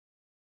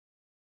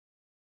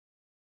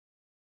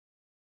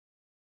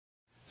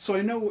So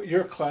I know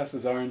your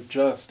classes aren't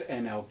just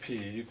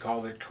NLP, you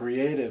call it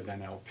creative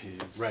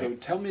NLPs. Right. So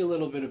tell me a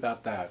little bit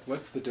about that.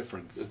 What's the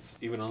difference? It's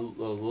even a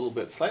little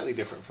bit slightly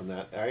different from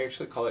that. I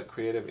actually call it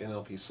creative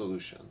NLP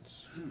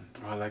solutions.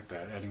 I like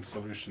that, adding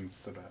solutions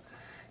to that.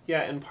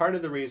 Yeah, and part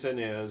of the reason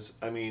is,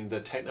 I mean, the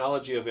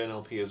technology of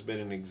NLP has been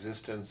in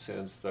existence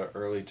since the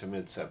early to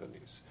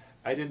mid-70s.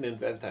 I didn't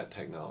invent that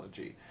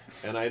technology,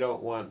 and I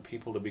don't want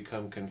people to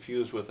become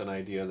confused with an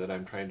idea that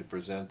I'm trying to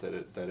present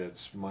that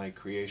it's my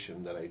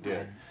creation that I did.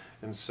 Right.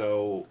 And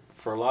so,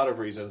 for a lot of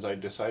reasons, I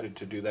decided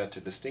to do that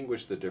to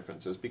distinguish the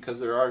differences, because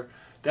there are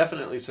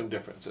definitely some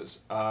differences.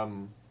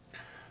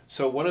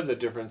 So one of the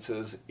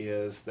differences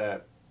is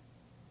that,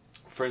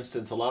 for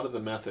instance, a lot of the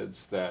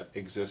methods that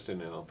exist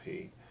in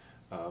NLP,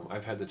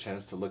 I've had the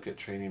chance to look at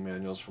training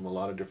manuals from a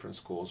lot of different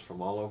schools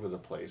from all over the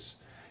place.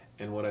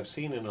 And what I've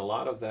seen in a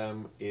lot of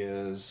them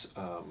is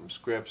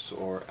scripts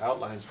or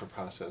outlines for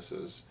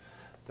processes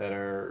that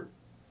are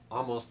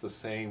almost the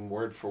same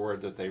word for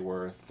word that they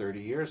were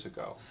 30 years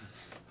ago.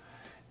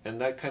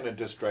 And that kind of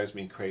just drives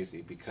me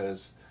crazy,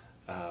 because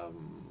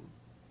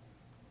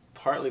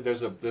partly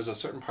there's a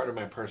certain part of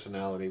my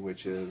personality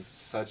which is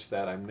such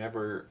that I'm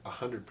never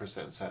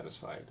 100%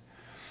 satisfied.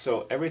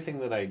 So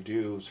everything that I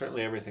do,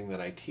 certainly everything that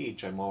I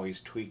teach, I'm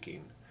always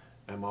tweaking.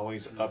 I'm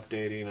always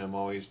updating, I'm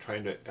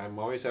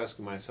always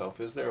asking myself,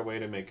 is there a way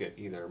to make it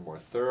either more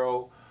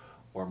thorough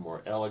or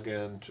more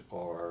elegant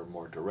or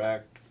more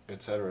direct,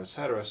 etc.,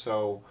 etc.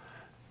 So,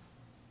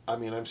 I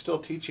mean, I'm still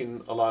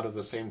teaching a lot of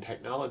the same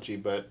technology,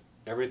 but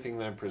everything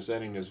that I'm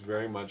presenting is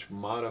very much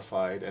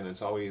modified, and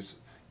it's always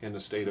in a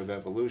state of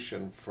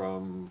evolution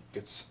from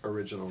its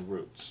original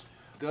roots.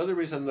 The other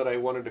reason that I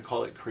wanted to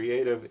call it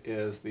creative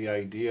is the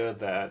idea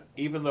that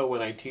even though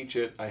when I teach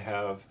it, I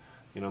have,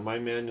 you know, my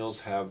manuals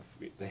have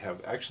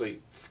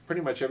actually, pretty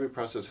much every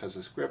process has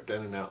a script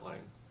and an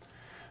outline.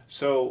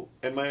 So,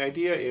 and my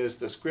idea is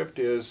the script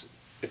is,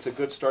 it's a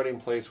good starting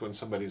place when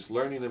somebody's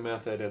learning a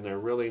method and they're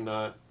really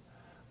not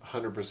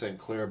 100%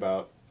 clear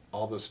about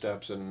all the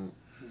steps and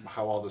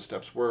how all the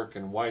steps work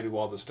and why do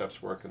all the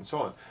steps work and so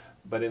on.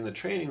 But in the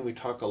training we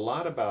talk a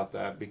lot about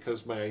that,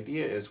 because my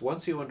idea is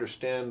once you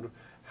understand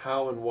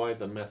how and why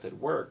the method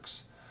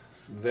works,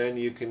 then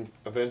you can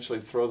eventually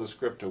throw the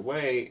script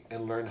away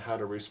and learn how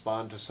to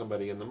respond to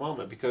somebody in the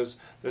moment, because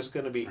there's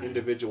going to be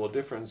individual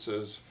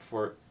differences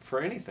for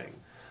anything.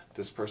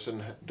 This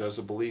person does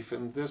a belief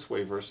in this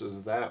way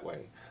versus that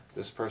way.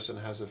 This person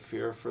has a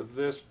fear for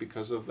this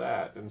because of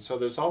that. And so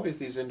there's always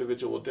these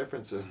individual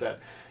differences that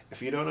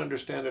if you don't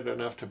understand it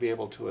enough to be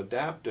able to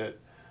adapt it,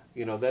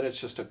 you know, then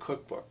it's just a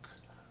cookbook.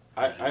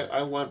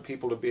 I want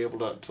people to be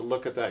able to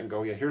look at that and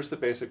go, yeah, here's the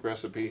basic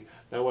recipe.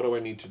 Now what do I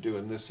need to do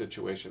in this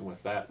situation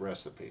with that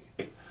recipe?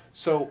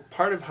 So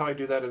part of how I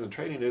do that in the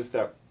training is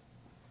that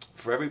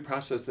for every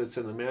process that's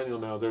in the manual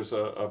now, there's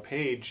a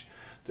page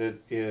that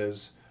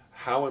is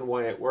how and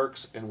why it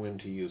works and when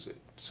to use it.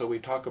 So we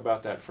talk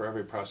about that for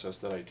every process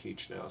that I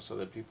teach now, so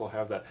that people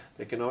have that.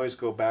 They can always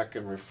go back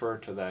and refer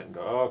to that and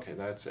go, oh, okay,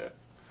 that's it,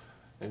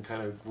 and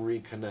kind of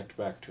reconnect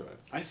back to it.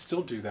 I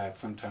still do that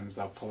sometimes.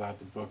 I'll pull out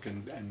the book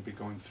and be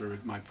going through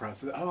my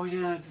process. Oh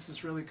yeah, this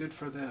is really good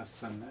for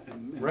this.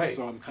 And Right.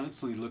 So I'm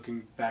constantly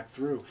looking back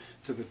through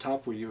to the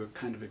top where you would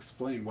kind of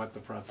explain what the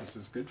process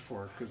is good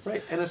for.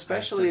 Right, and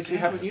especially if you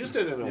haven't used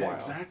it in a while.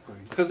 Exactly.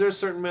 Because there's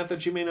certain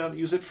methods you may not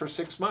use it for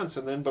 6 months,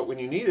 and then, but when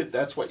you need it,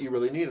 that's what you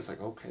really need. It's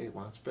like, okay,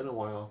 well, it's been a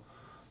while.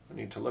 I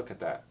need to look at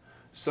that.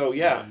 So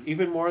yeah,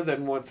 even more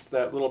than what's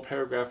that little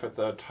paragraph at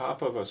the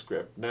top of a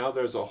script, now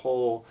there's a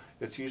whole,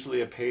 it's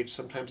usually a page,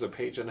 sometimes a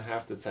page and a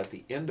half that's at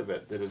the end of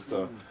it, that is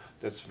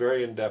that's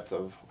very in depth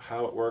of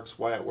how it works,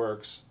 why it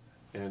works,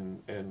 and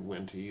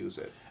when to use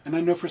it. And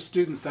I know for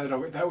students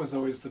that was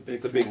always the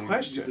big thing. Big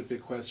question. The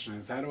big question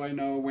is, how do I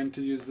know when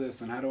to use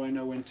this, and how do I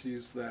know when to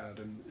use that,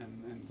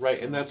 Right,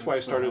 so and that's why I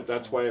started. helpful.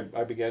 That's why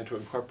I began to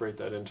incorporate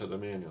that into the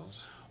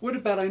manuals. What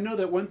about, I know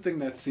that one thing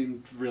that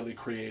seemed really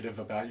creative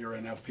about your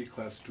NLP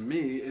class to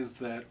me is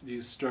that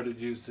you started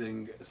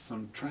using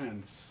some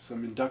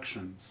some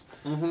inductions,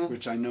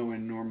 which I know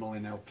in normal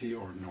NLP,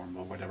 or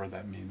normal, whatever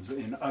that means,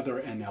 in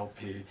other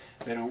NLP,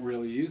 they don't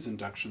really use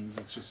inductions.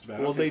 It's just about,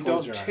 Well, okay, they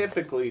close don't your eyes.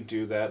 typically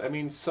do that. I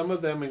mean, some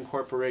of them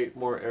incorporate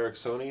more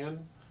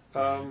Ericksonian,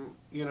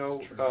 you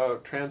know,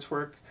 trance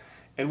work,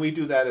 and we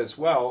do that as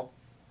well.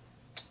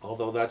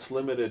 Although that's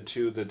limited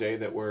to the day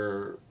that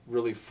we're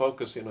really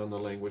focusing on the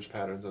language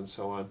patterns and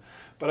so on.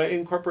 But I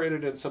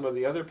incorporated in some of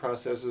the other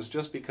processes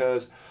just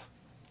because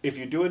if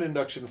you do an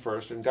induction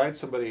first and guide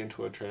somebody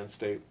into a trance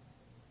state,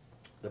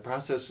 the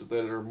processes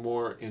that are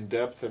more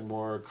in-depth and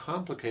more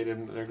complicated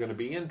and they're going to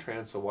be in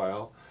trance a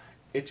while,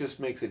 it just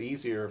makes it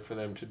easier for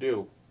them to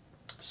do.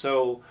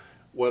 So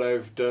what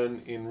I've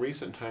done in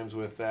recent times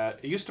with that,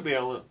 it used to be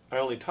I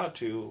only taught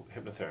to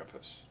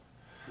hypnotherapists.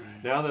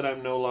 Right. Now that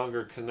I'm no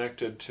longer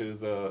connected to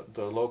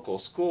the local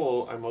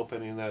school, I'm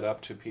opening that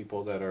up to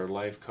people that are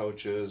life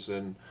coaches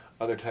and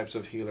other types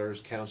of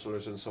healers,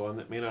 counselors, and so on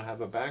that may not have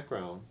a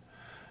background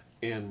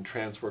in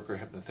trance work or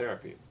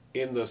hypnotherapy.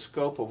 in the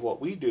scope of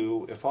what we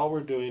do, if all we're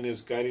doing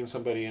is guiding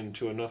somebody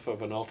into enough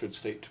of an altered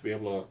state to be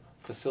able to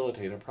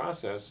facilitate a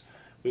process,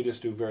 we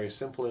just do very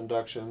simple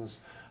inductions.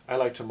 I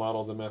like to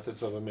model the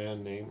methods of a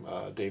man named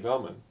Dave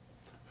Ellman,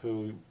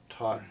 who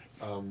taught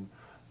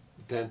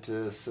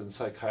dentists and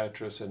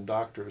psychiatrists and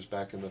doctors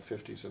back in the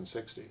 50s and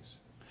 60s.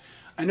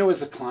 I know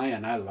as a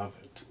client, I love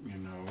it. You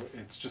know,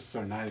 it's just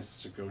so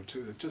nice to go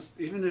to, just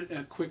even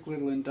a quick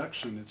little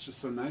induction, it's just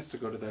so nice to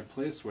go to that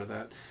place where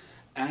that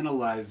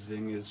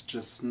analyzing is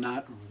just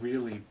not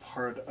really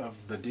part of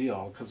the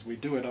deal, because we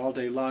do it all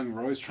day long.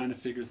 We're always trying to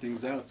figure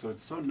things out, so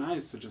it's so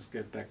nice to just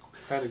get that,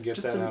 kind of get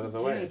that out of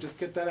the way. Yeah, just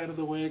get that out of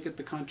the way, get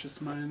the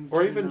conscious mind.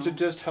 Or even to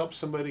just help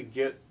somebody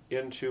get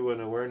into an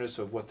awareness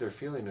of what they're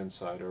feeling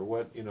inside, or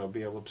what, you know,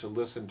 be able to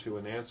listen to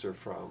an answer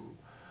from,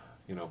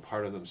 you know,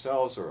 part of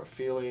themselves, or a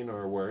feeling,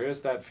 or where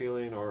is that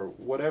feeling, or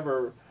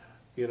whatever,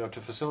 you know,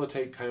 to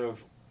facilitate kind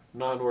of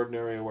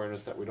non-ordinary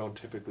awareness that we don't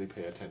typically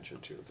pay attention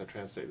to. The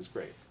trance state is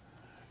great.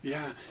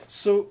 Yeah,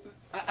 so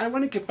I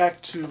want to get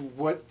back to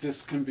what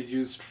this can be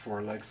used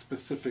for, like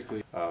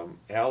specifically.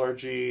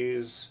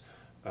 Allergies,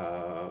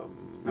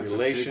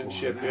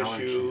 relationship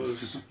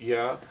issues,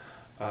 yeah.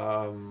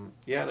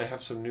 Yeah, and I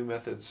have some new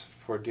methods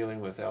for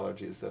dealing with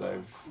allergies that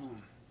I've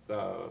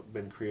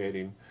been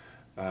creating.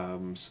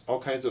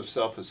 All kinds of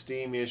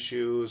self-esteem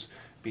issues,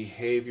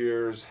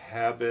 behaviors,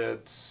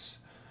 habits.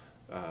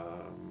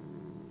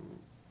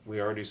 We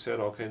already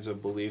said all kinds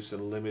of beliefs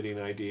and limiting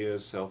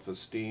ideas,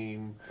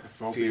 self-esteem,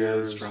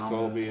 fears,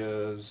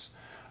 phobias.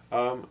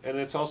 And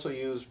it's also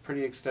used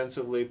pretty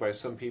extensively by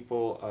some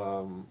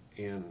people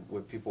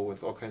with people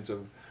with all kinds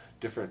of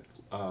different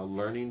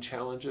learning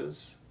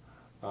challenges.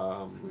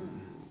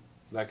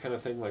 That kind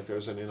of thing, like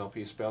there's an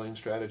NLP spelling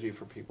strategy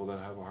for people that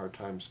have a hard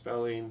time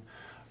spelling.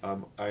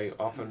 I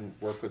often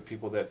work with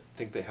people that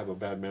think they have a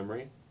bad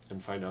memory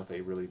and find out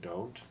they really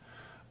don't.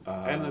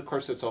 And of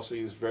course it's also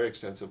used very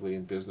extensively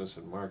in business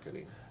and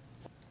marketing.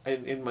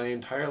 In my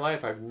entire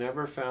life I've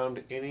never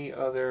found any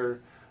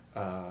other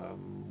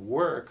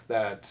work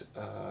that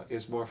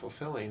is more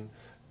fulfilling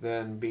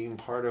than being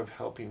part of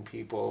helping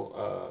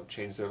people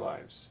change their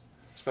lives.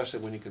 Especially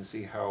when you can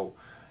see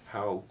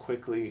how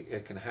quickly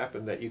it can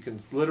happen, that you can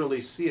literally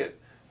see it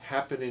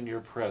happen in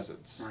your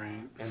presence,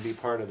 right, and be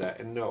part of that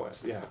and know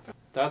it. Yeah,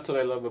 that's what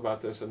I love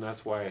about this, and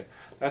that's why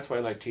I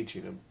like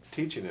teaching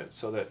it,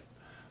 so that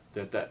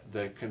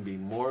there can be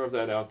more of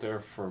that out there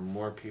for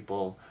more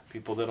people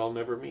that I'll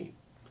never meet,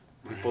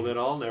 people that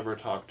I'll never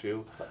talk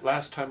to.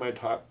 Last time I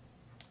taught,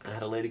 I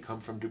had a lady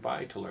come from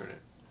Dubai to learn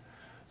it.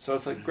 So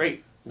it's like,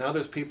 great, now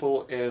there's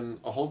people in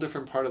a whole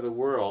different part of the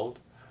world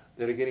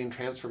that are getting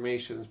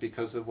transformations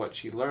because of what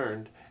she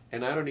learned,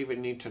 and I don't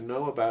even need to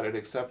know about it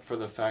except for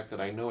the fact that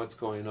I know it's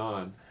going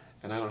on,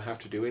 and I don't have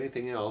to do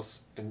anything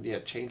else, and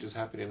yet change is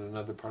happening in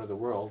another part of the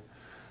world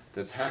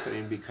that's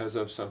happening because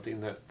of something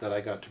that I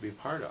got to be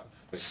part of.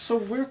 So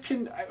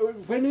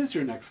when is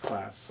your next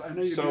class? I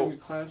know you're doing a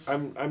class.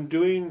 I'm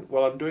doing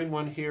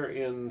one here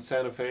in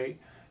Santa Fe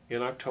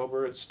in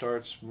October. It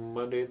starts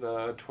Monday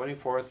the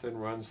 24th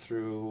and runs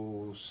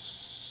through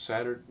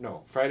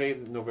Friday,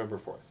 November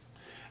 4th.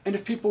 And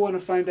if people want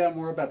to find out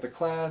more about the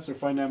class or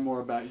find out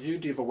more about you,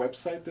 do you have a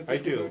website that they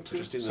can go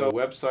to? So the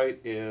website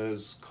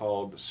is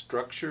called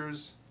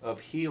Structures of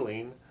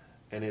Healing,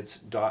 and it's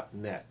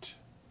 .net.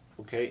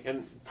 Okay,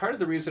 and part of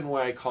the reason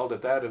why I called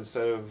it that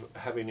instead of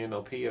having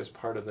NLP as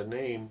part of the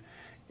name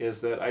is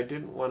that I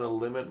didn't want to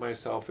limit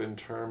myself in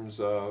terms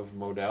of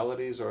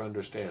modalities or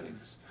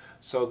understandings.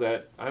 So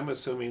that I'm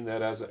assuming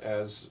that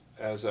as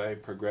I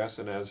progress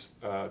and as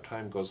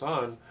time goes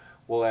on,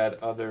 we'll add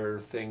other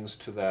things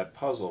to that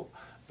puzzle.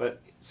 But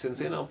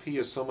since NLP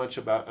is so much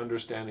about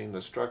understanding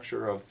the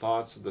structure of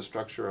thoughts, the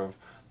structure of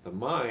the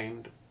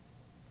mind,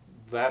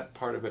 that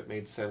part of it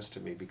made sense to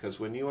me, because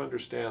when you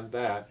understand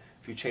that,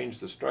 if you change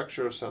the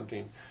structure of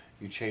something,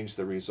 you change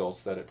the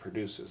results that it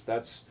produces.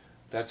 That's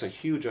a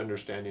huge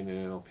understanding in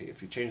NLP.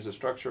 If you change the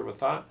structure of a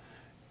thought,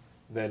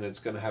 then it's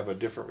going to have a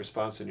different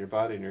response in your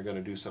body, and you're going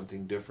to do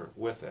something different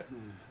with it.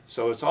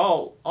 So it's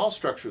all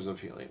structures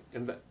of healing.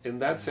 In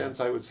that sense,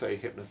 I would say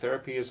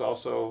hypnotherapy is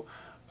also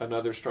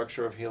another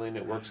structure of healing.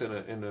 It works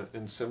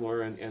in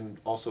similar and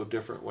also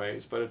different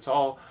ways, but it's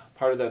all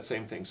part of that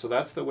same thing. So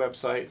that's the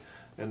website,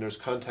 and there's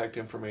contact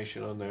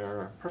information on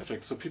there.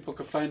 Perfect. So people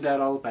can find out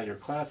all about your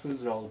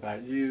classes, all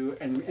about you,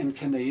 and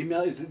can they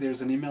email?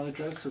 There's an email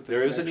address? So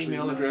there is an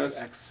email address.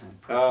 Excellent.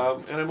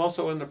 And I'm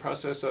also in the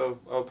process of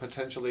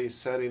potentially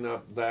setting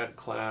up that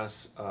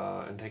class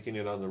and taking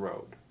it on the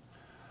road.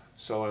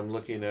 So I'm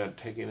looking at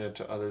taking it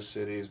to other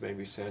cities,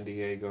 maybe San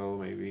Diego,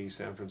 maybe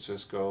San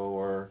Francisco,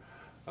 or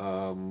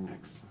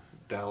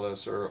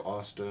Dallas, or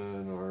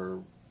Austin, or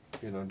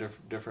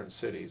different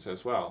cities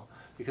as well.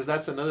 Because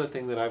that's another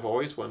thing that I've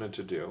always wanted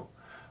to do,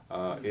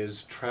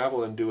 is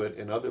travel and do it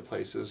in other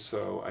places.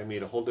 So I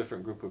meet a whole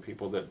different group of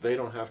people that they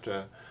don't have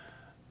to,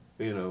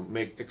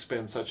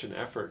 expend such an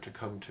effort to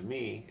come to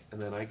me, and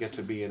then I get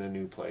to be in a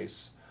new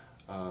place,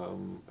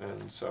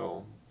 and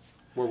so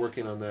we're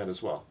working on that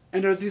as well.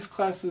 And are these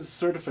classes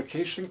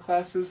certification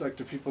classes? Like,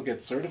 do people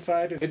get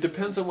certified? It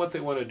depends on what they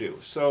want to do.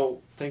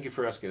 So thank you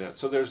for asking that.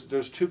 So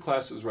there's two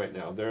classes right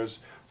now. There's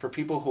for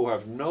people who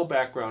have no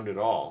background at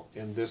all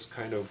in this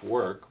kind of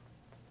work.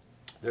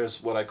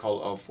 There's what I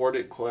call a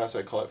 4-day class.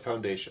 I call it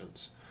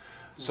Foundations.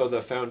 So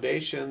the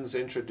Foundations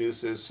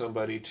introduces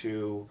somebody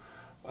to,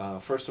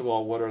 first of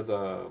all, what are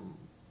the,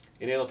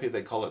 in NLP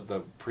they call it the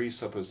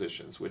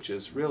presuppositions, which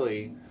is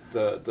really,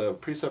 the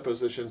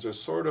presuppositions are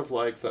sort of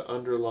like the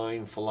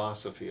underlying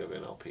philosophy of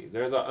NLP.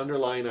 They're the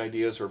underlying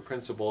ideas or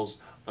principles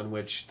on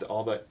which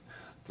all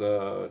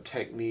the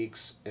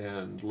techniques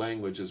and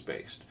language is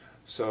based.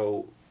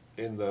 So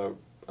in the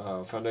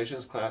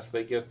Foundations class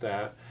they get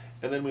that.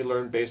 And then we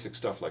learn basic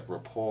stuff like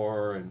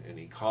rapport and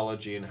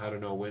ecology and how to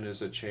know when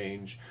is a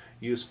change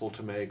useful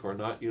to make or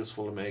not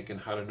useful to make,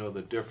 and how to know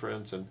the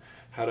difference, and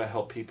how to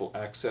help people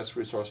access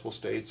resourceful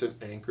states and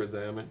anchor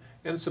them,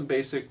 and some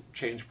basic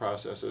change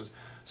processes.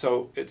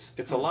 So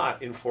it's a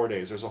lot in 4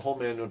 days. There's a whole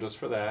manual just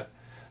for that.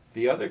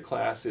 The other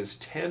class is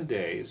 10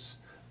 days.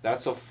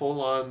 That's a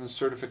full-on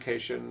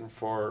certification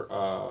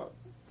for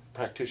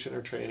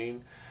practitioner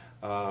training.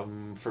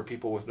 For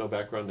people with no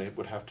background, they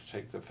would have to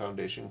take the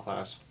foundation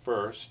class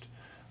first,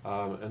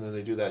 and then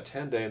they do that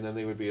 10-day, and then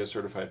they would be a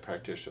certified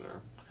practitioner.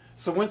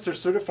 So once they're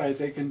certified,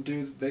 they can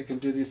do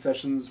these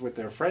sessions with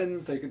their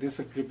friends.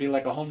 This could be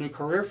like a whole new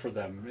career for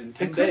them in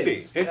 10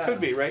 days. It could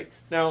be, right?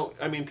 Now,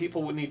 I mean,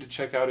 people would need to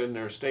check out in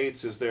their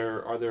states.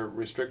 Are there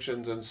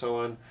restrictions and so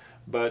on?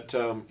 But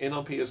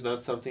NLP is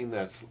not something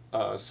that's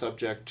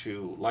subject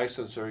to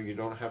licensure. You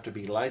don't have to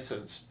be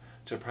licensed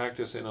to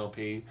practice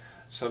NLP.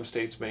 Some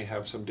states may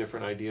have some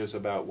different ideas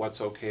about what's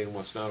okay and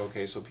what's not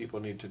okay, so people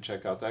need to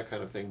check out that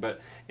kind of thing.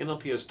 But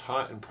NLP is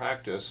taught and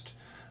practiced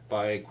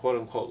by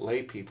quote-unquote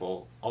lay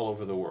people all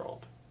over the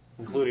world,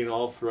 including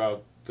all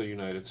throughout the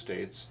United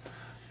States.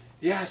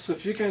 Yeah, so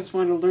if you guys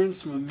want to learn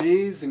some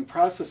amazing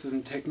processes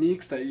and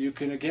techniques that you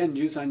can, again,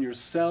 use on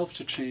yourself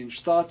to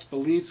change thoughts,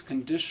 beliefs,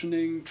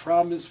 conditioning,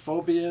 traumas,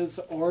 phobias,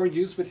 or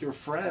use with your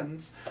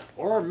friends,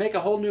 or make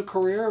a whole new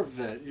career of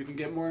it, you can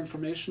get more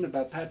information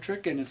about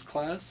Patrick and his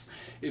class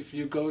if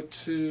you go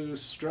to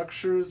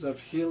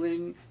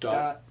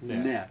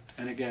structuresofhealing.net.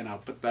 And again, I'll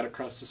put that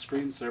across the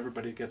screen so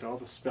everybody gets all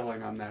the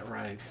spelling on that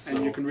right. So,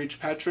 and you can reach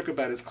Patrick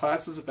about his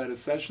classes, about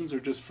his sessions, or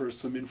just for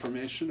some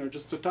information, or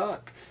just to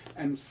talk.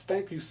 And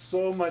thank you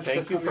so much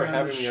for coming on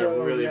having the me. show.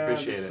 I really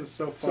appreciate it. This is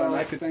so fun. So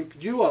I could thank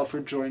you all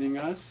for joining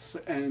us,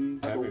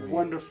 and have a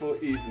wonderful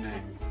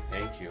evening.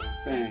 Thank you.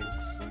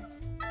 Thanks.